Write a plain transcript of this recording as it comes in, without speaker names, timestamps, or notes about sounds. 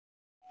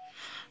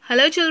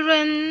Hello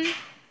children,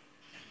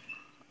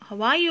 how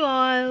are you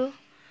all?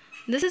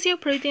 This is your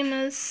pretty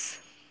miss.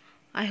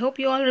 I hope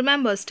you all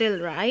remember still,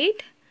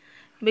 right?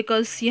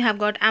 Because you have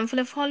got ample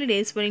of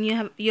holidays wherein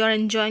you are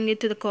enjoying it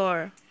to the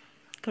core.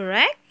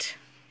 Correct?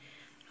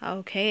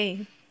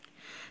 Okay.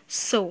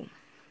 So,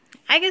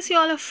 I guess you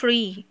all are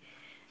free,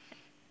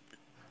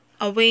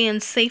 away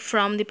and safe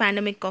from the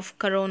pandemic of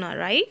corona,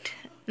 right?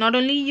 Not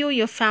only you,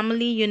 your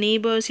family, your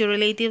neighbors, your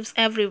relatives,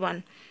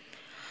 everyone.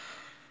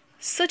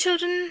 So,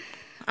 children,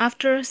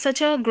 after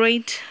such a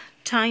great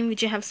time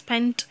which you have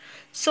spent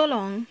so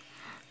long,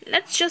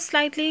 let's just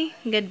slightly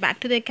get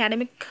back to the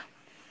academic.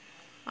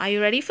 Are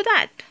you ready for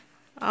that?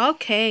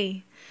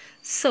 Okay.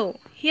 So,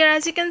 here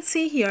as you can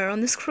see here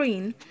on the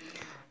screen,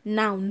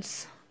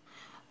 nouns,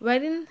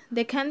 wherein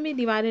they can be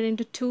divided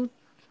into two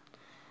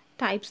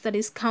types, that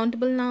is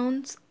countable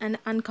nouns and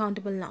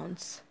uncountable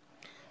nouns.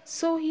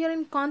 So, here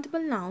in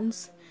countable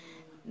nouns,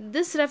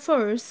 this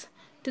refers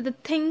to the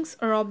things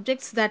or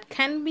objects that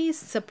can be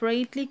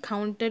separately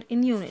counted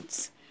in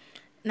units.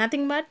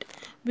 Nothing but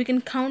we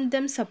can count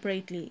them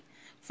separately.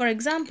 For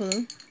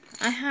example,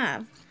 I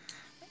have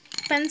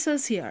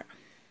pencils here,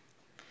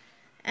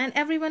 and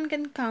everyone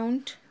can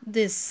count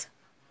this,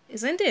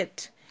 isn't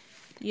it?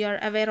 You're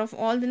aware of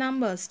all the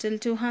numbers till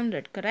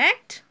 200,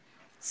 correct?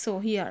 So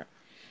here,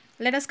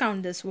 let us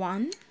count this: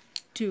 1,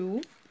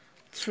 2,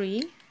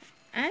 3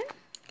 and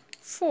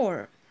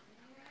 4.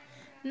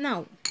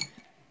 Now,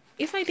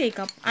 if I take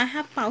up, I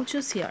have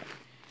pouches here.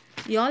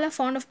 You all are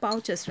fond of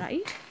pouches,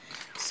 right?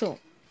 So,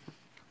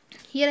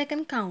 here I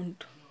can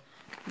count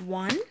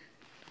 1,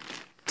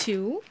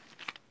 2,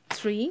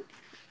 3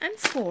 and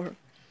 4,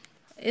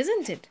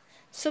 isn't it?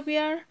 So we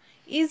are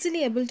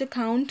easily able to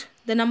count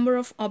the number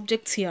of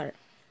objects here,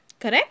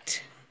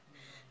 correct?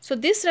 So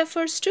this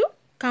refers to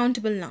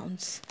countable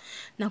nouns.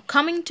 Now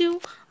coming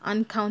to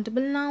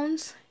uncountable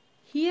nouns,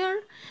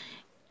 here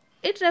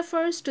it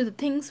refers to the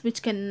things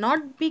which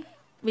cannot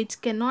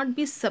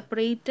be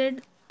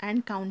separated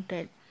and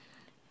counted,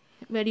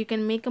 where you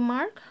can make a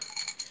mark,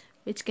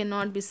 which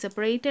cannot be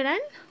separated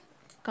and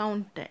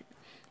counted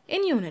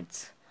in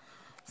units.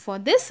 For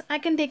this, I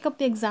can take up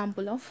the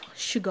example of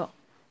sugar.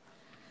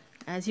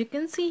 As you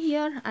can see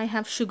here, I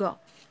have sugar.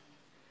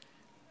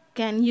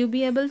 Can you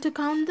be able to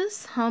count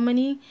this? How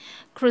many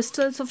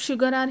crystals of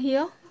sugar are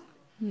here?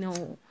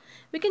 No.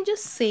 We can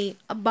just say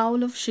a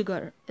bowl of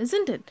sugar,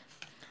 isn't it?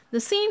 The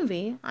same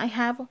way, I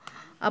have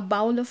a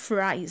bowl of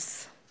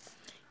rice.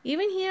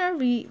 Even here,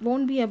 we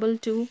won't be able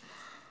to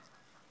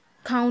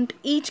count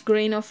each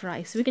grain of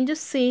rice. We can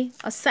just say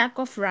a sack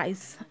of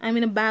rice,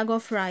 a bag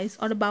of rice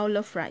or a bowl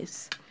of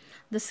rice.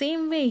 The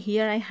same way,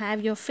 here I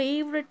have your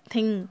favorite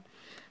thing,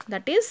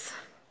 that is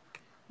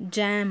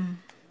jam.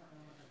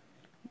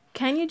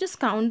 Can you just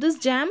count this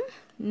jam?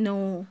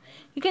 No.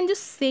 You can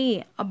just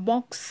say a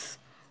box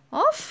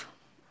of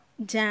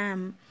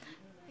jam.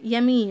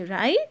 Yummy,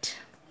 right?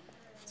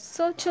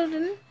 So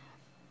children,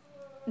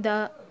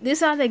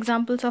 these are the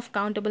examples of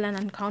countable and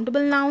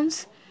uncountable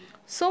nouns.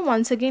 So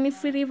once again,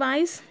 if we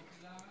revise,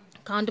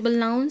 countable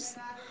nouns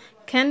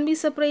can be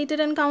separated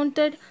and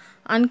counted.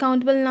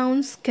 Uncountable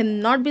nouns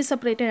cannot be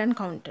separated and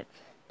counted,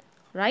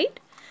 right?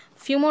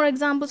 Few more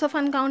examples of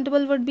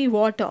uncountable would be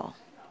water,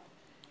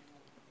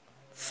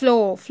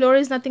 flour. Flour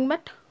is nothing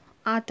but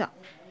atta.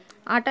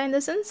 Atta in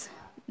the sense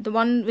the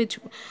one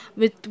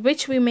with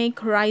which we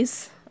make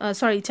rice,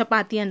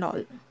 chapati and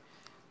all.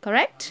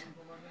 Correct?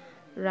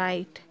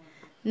 Right.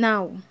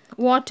 Now,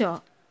 water.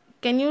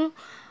 Can you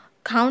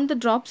count the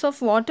drops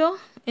of water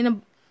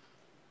in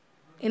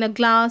a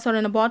glass or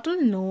in a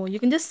bottle? No. You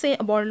can just say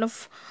a bottle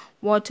of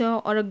water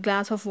or a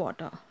glass of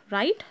water,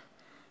 right?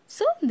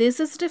 So this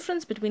is the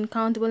difference between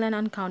countable and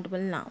uncountable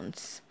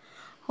nouns.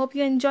 Hope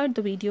you enjoyed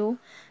the video,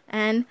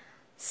 and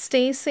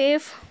stay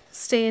safe,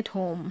 stay at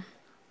home,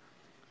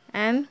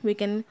 and we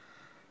can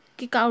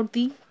kick out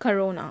the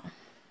corona.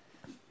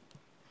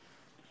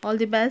 All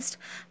the best.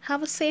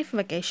 Have a safe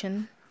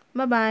vacation.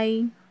 Bye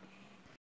bye.